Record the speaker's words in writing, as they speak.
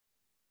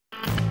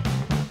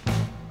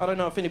I don't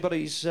know if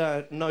anybody's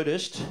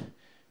noticed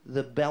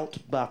the belt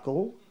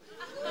buckle.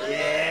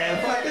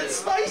 Yeah, fucking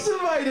Space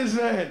Invaders,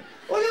 man.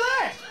 Look at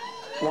that.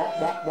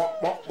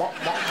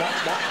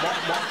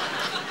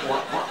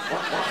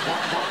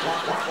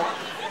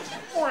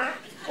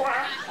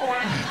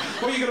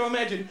 What you got to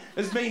imagine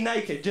is me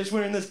naked, just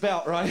wearing this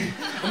belt, right?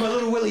 And my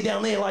little willy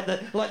down there, like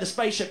the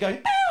spaceship,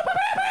 going.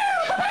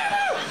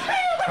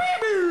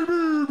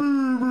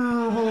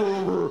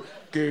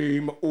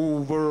 Game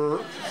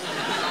over.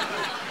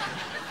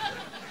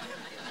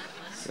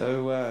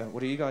 So,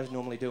 what do you guys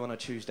normally do on a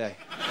Tuesday?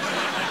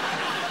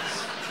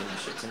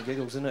 Shits and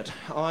giggles, isn't it?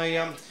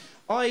 I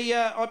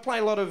play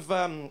a lot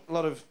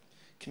of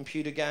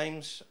computer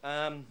games.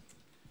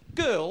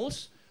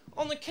 Girls,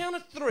 on the count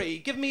of three,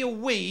 give me a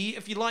Wii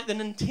if you like the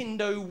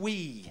Nintendo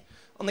Wii.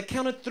 On the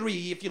count of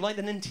three, if you like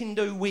the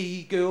Nintendo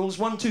Wii, girls.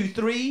 1, 2,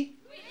 3.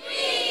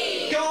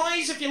 Wii!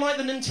 Guys, if you like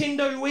the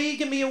Nintendo Wii,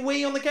 give me a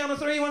Wii on the count of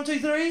three. 1, 2,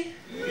 3.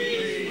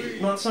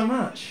 Wii! Not so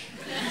much.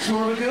 It's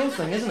more of a girl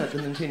thing, isn't it, the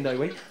Nintendo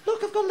Wii?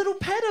 Look, I've got little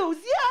pedals.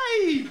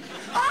 Yay!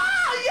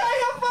 Ah,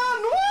 yay, have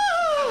fun!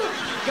 Woo!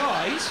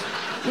 Guys,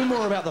 we're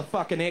more about the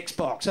fucking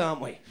Xbox,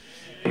 aren't we?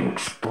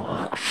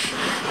 Xbox.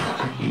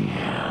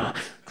 Yeah.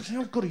 Because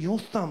how good are your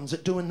thumbs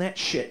at doing that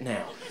shit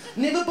now?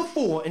 Never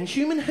before in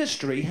human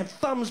history have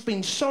thumbs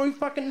been so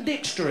fucking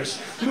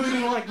dexterous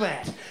moving like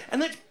that.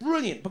 And that's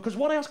brilliant, because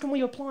what else can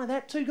we apply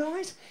that to,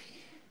 guys?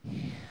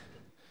 You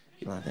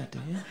like that, do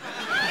you?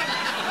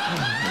 Oh,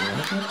 you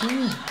like that, do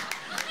you?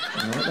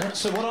 Like that.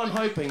 So what I'm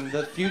hoping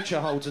the future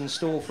holds in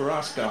store for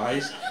us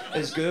guys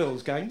is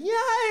girls going,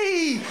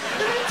 yay! The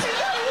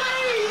Nintendo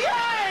Wii!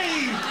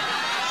 Yay!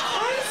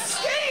 I'm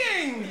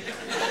skiing!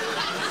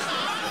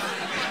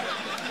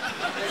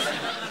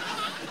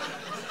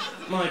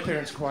 My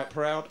parents are quite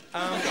proud.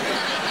 But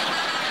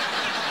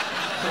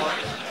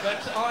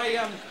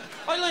I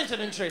learnt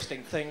an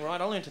interesting thing, right?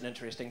 I learnt an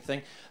interesting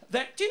thing. Do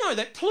you know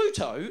that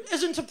Pluto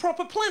isn't a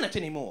proper planet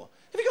anymore?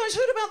 Have you guys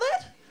heard about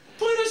that?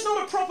 Pluto's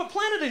not a proper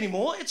planet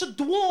anymore, it's a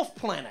dwarf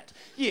planet.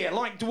 Yeah,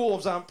 like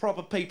dwarves aren't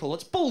proper people,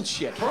 it's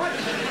bullshit, right?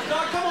 No,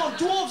 come on,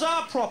 dwarves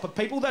are proper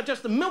people, they're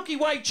just the Milky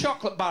Way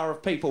chocolate bar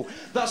of people.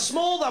 They're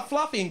small, they're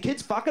fluffy, and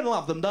kids fucking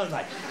love them, don't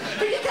they?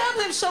 But you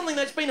can't have something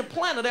that's been a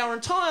planet our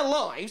entire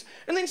lives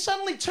and then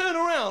suddenly turn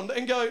around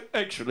and go,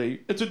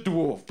 actually, it's a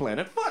dwarf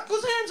planet. Fuck,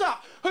 because hands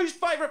up, whose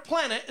favourite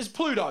planet is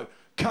Pluto?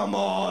 Come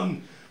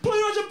on!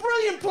 Pluto's a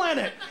brilliant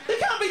planet! There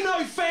can't be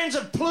no fans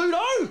of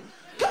Pluto!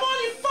 Come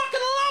on, you fucking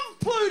love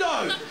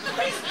Pluto!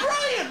 He's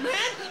brilliant,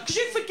 man! Because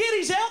you forget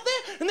he's out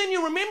there, and then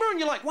you remember and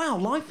you're like, wow,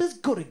 life is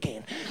good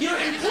again. You know,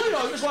 and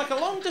Pluto is like a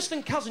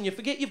long-distance cousin you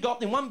forget you've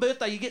got. Then one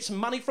birthday you get some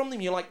money from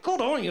them, you're like,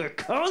 good on you,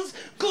 cuz.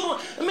 Good on.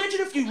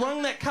 Imagine if you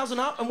rung that cousin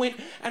up and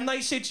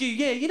they said to you,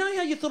 yeah, you know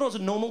how you thought I was a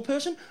normal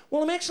person?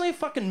 Well, I'm actually a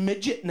fucking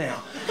midget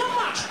now. How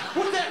much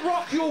would that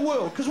rock your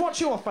world? Because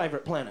what's your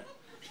favourite planet?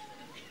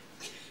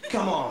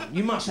 Come on,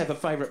 you must have a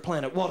favourite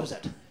planet. What is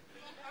it?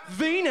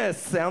 Venus.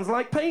 Sounds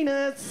like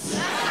penis.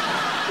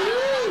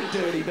 Ooh,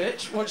 dirty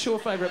bitch. What's your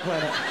favourite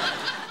planet?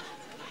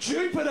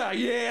 Jupiter.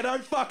 Yeah,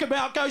 don't fuck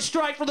about. Go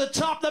straight for the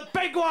top. The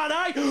big one,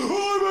 eh? I'm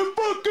a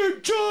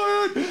fucking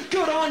giant.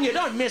 Good on you.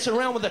 Don't mess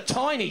around with the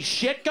tiny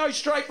shit. Go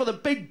straight for the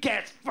big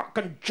gas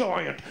fucking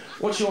giant.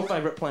 What's your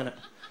favourite planet?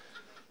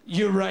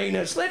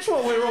 Uranus. That's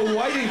what we're all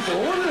waiting for,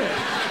 wasn't it?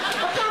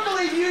 I can't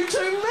believe you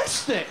two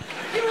missed it.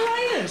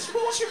 Uranus.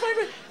 What's your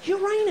favourite?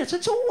 Uranus.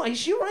 It's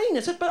always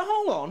Uranus. But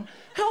hold on.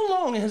 How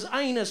long has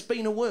anus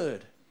been a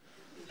word?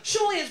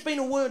 Surely it's been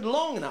a word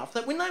long enough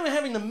that when they were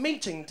having the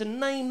meeting to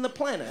name the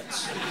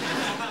planets,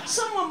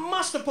 someone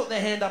must have put their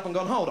hand up and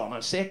gone, hold on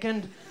a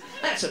second,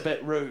 that's a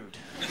bit rude.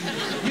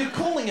 You're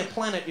calling a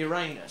planet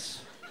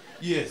Uranus?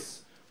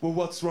 Yes. Well,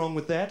 what's wrong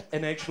with that?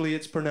 And actually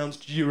it's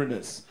pronounced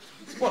Uranus.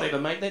 Whatever,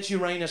 mate, that's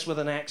Uranus with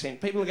an accent.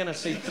 People are going to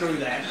see through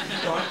that,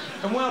 right?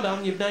 And well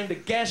done, you've named a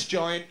gas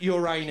giant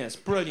Uranus.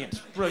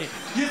 Brilliant, brilliant.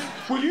 Yes,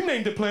 well, you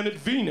named a planet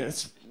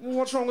Venus.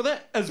 What's wrong with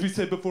that? As we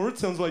said before, it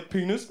sounds like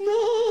penis. No!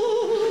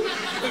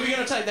 If you're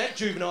going to take that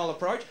juvenile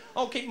approach,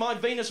 I'll keep my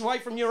Venus away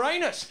from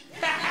Uranus.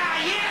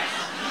 Yes!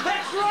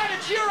 That's right,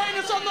 it's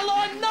Uranus on the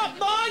line,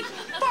 not mine!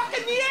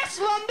 Fucking yes,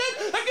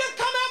 London! If you've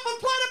come out for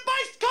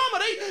planet-based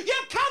comedy,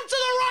 you've come to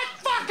the right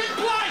fucking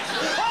place!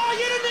 Oh,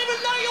 you didn't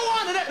even know you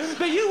wanted it,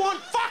 but you want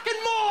fucking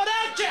more,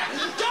 don't you?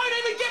 Don't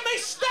even get me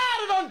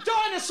started on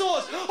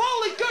dinosaurs!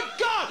 Holy good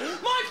God!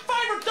 My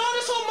favourite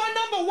dinosaur, my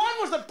number one,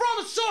 was the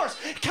Brontosaurus.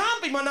 It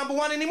can't be my number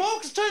one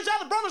anymore, because it turns out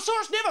the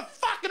Brontosaurus never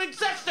fucking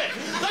existed.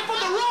 They put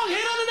the wrong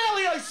head on an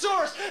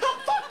Allosaurus. How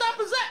fucked up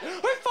is that?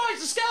 Who finds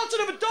the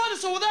skeleton of a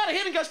dinosaur without a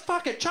head and goes,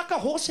 fuck it, chuck a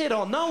horse head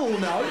on, no one will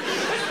know.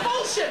 It's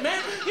bullshit,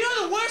 man. You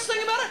know the worst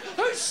thing about it?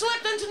 Who's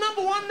slipped into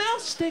number one now?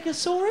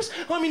 Stegosaurus.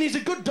 I mean, he's a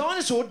good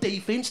dinosaur,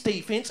 defense,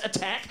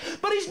 attack,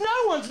 but he's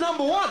no one's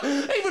number one.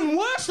 Even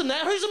worse than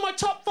that, who's in my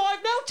top five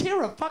now?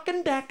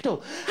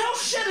 Pterodactyl. How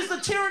shit is the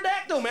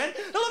pterodactyl, man?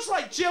 It looks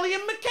like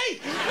Gillian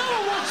McKee. No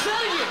one wants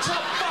that in your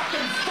top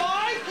fucking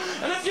five.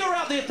 And if you're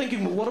out there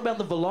thinking, well, what about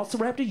the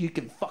Velociraptor? You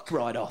can fuck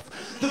right off.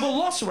 The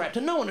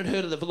Velociraptor, no one had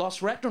heard of the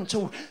Velociraptor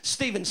until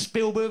Steven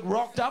Spielberg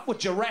rocked up with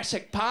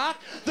Jurassic Park.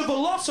 The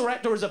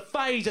Velociraptor is a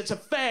phase, it's a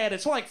fad,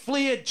 it's like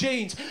flared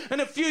jeans. In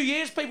a few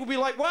years, people will be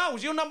like, wow,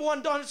 was your number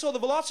one dinosaur the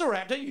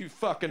Velociraptor? You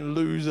fucking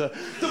loser.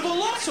 The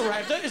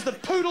Velociraptor is the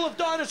poodle of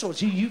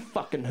dinosaurs. You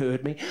fucking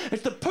heard me.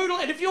 It's the poodle,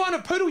 and if you own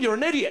a poodle, you're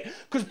an idiot.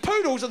 Because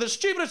poodles are the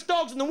stupidest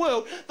dogs in the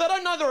world. They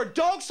don't know they're a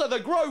dog, so they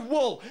grow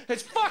wool.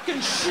 It's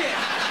fucking shit.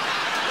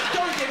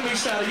 Don't get me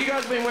started. You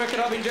guys have been working.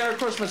 I've been Jared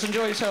Christmas.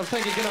 Enjoy yourselves.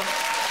 Thank you. Good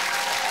night.